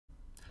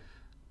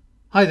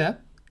Hi there,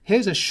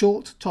 here's a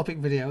short topic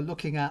video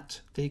looking at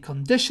the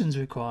conditions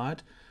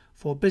required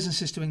for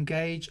businesses to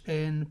engage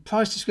in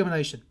price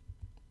discrimination.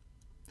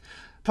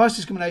 Price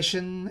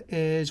discrimination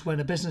is when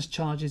a business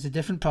charges a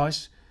different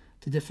price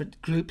to different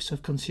groups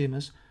of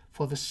consumers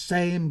for the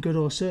same good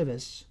or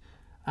service,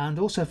 and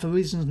also for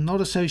reasons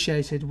not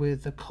associated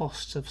with the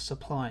costs of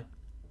supply.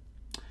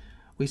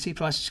 We see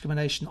price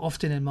discrimination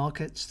often in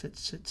markets.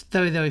 It's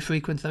very, very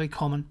frequent, very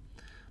common.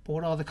 But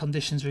what are the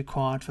conditions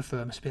required for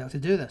firms to be able to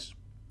do this?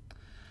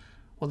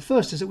 Well, the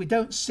first is that we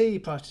don't see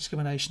price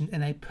discrimination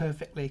in a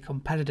perfectly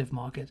competitive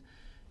market,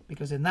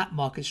 because in that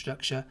market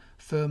structure,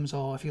 firms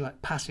are, if you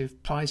like,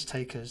 passive price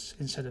takers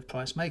instead of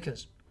price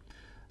makers.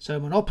 So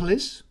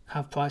monopolies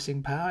have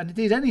pricing power, and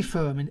indeed any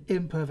firm in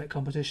imperfect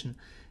competition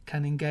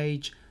can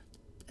engage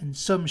in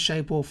some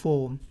shape or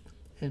form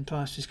in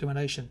price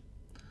discrimination.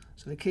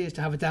 So the key is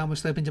to have a downward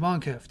sloping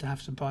demand curve to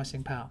have some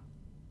pricing power.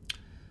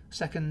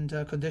 Second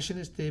condition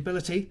is the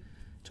ability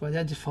to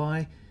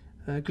identify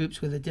groups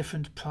with a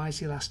different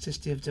price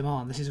elasticity of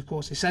demand. This is of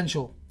course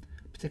essential,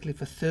 particularly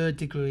for third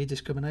degree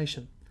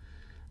discrimination.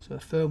 So a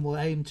firm will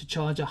aim to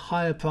charge a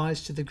higher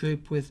price to the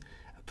group with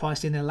a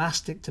price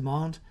inelastic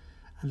demand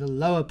and a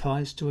lower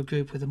price to a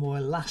group with a more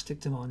elastic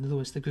demand, in other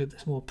words the group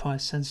that's more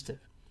price sensitive.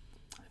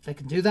 If they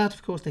can do that,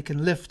 of course they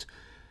can lift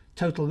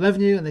total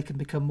revenue and they can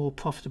become more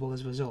profitable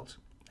as a result.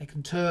 They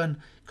can turn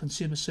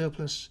consumer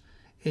surplus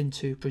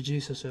into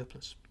producer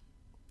surplus.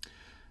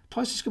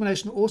 Price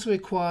discrimination also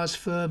requires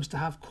firms to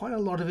have quite a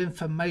lot of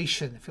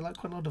information, if you like,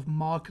 quite a lot of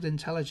market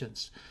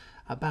intelligence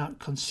about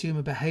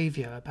consumer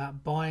behaviour,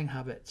 about buying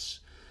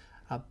habits,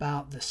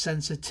 about the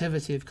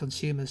sensitivity of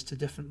consumers to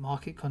different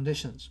market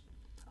conditions.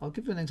 I'll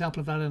give you an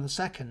example of that in a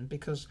second,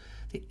 because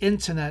the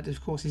internet,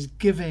 of course, is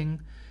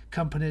giving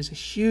companies a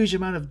huge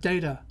amount of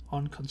data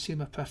on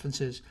consumer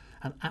preferences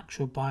and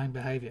actual buying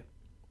behaviour.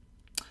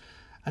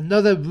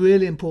 Another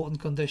really important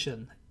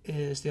condition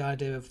is the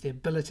idea of the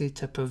ability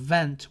to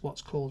prevent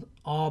what's called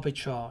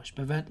arbitrage,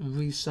 prevent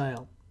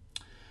resale.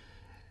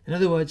 In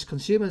other words,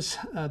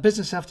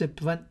 businesses have to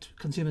prevent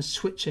consumers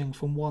switching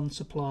from one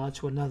supplier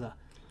to another.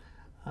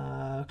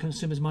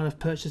 Consumers might have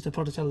purchased a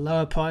product at a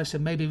lower price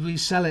and maybe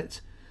resell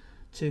it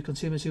to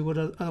consumers who would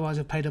otherwise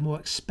have paid a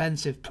more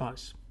expensive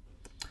price.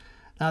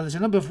 Now, there's a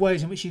number of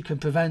ways in which you can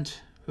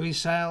prevent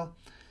resale.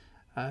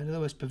 In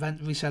other words,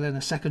 prevent resale in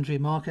a secondary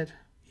market.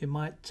 You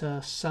might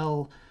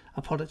sell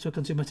a product to a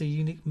consumer at a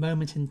unique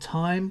moment in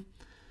time.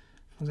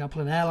 For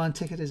example, an airline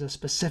ticket is a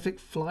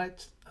specific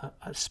flight,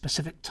 a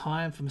specific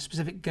time from a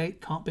specific gate,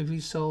 can't be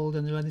resold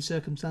under any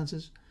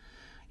circumstances.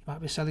 You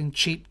might be selling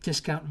cheap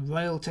discount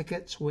rail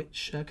tickets,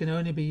 which can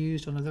only be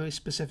used on a very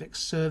specific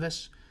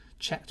service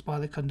checked by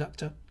the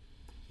conductor.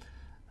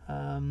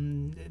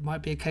 It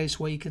might be a case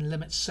where you can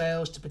limit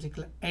sales to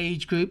particular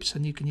age groups,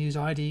 and you can use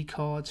ID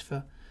cards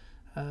for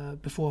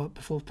before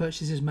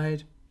purchase is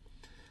made.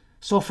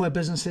 Software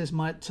businesses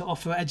might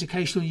offer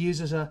educational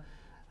users a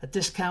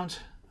discount,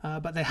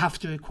 but they have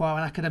to require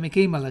an academic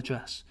email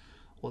address,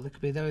 or there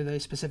could be a very, very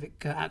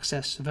specific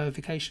access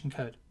verification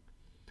code.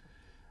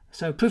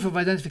 So proof of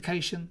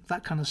identification,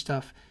 that kind of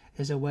stuff,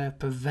 is a way of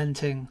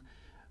preventing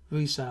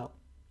resale.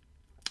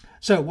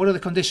 So what are the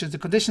conditions? The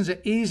conditions are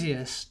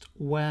easiest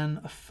when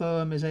a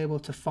firm is able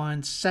to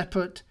find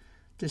separate,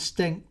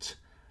 distinct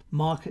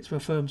markets for a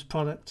firm's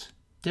product,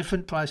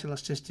 different price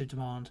elasticity of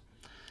demand,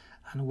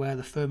 and where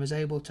the firm is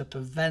able to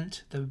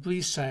prevent the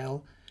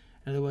resale.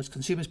 In other words,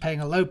 consumers paying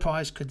a low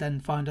price could then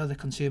find other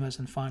consumers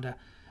and find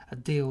a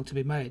deal to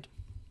be made.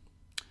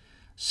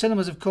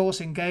 Cinemas, of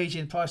course, engage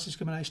in price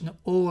discrimination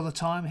all the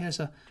time. Here's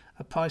a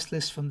price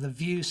list from the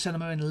View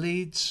Cinema in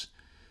Leeds.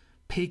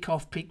 Peak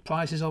off-peak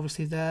prices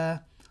obviously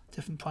there,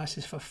 different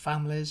prices for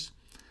families.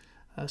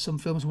 Some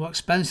films are more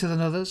expensive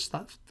than others.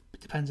 That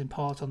depends in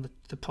part on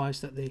the price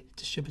that the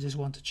distributors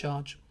want to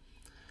charge.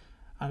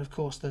 And of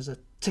course there's a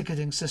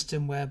ticketing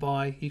system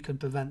whereby you can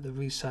prevent the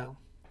resale.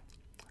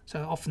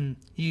 So often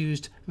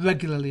used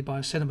regularly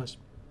by cinemas.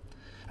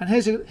 And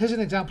here's an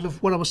example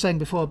of what I was saying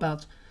before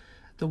about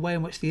the way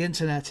in which the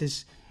internet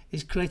is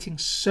creating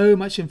so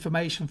much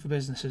information for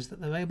businesses that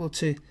they're able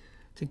to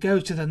go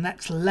to the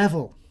next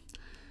level.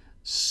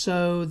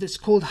 So it's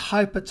called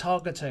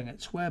hyper-targeting.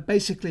 It's where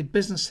basically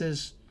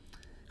businesses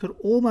could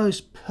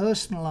almost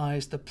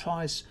personalize the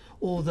price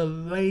or the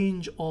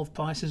range of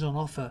prices on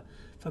offer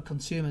for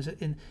consumers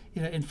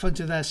in front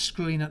of their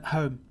screen at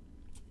home.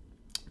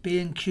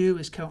 B&Q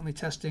is currently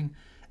testing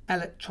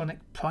electronic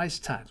price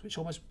tags, which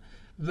almost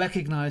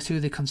recognize who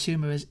the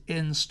consumer is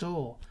in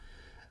store.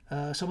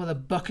 Some of the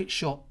bucket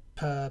shop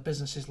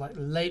businesses like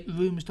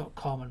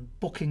laterooms.com and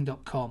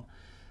booking.com,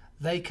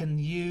 they can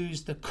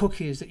use the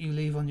cookies that you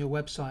leave on your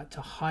website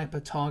to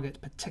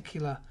hyper-target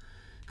particular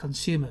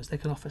consumers. They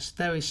can offer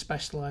very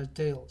specialized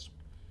deals.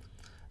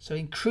 So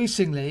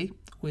increasingly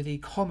with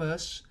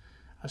e-commerce,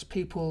 as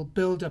people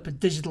build up a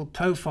digital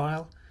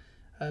profile,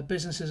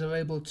 businesses are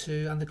able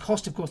to, and the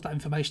cost of course that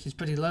information is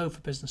pretty low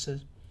for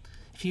businesses.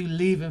 If you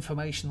leave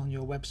information on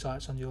your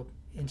websites, on your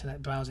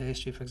internet browser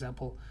history for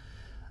example,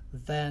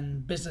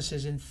 then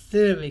businesses in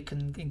theory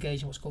can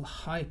engage in what's called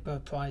hyper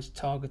price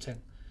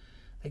targeting.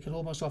 They can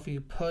almost offer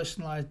you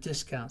personalized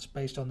discounts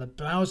based on the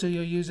browser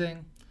you're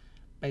using,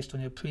 based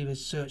on your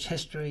previous search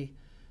history,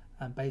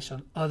 and based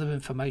on other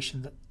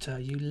information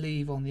that you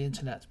leave on the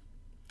internet.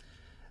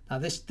 Now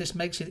this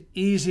makes it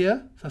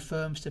easier for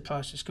firms to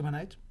price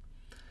discriminate.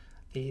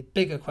 The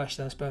bigger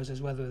question, I suppose,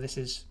 is whether this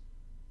is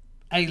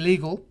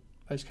legal, in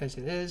most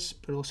cases it is,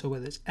 but also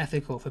whether it's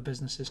ethical for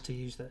businesses to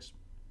use this.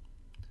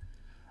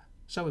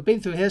 So we've been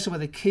through here some of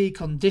the key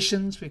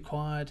conditions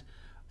required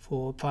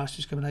for price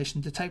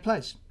discrimination to take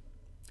place.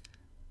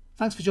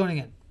 Thanks for joining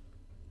in.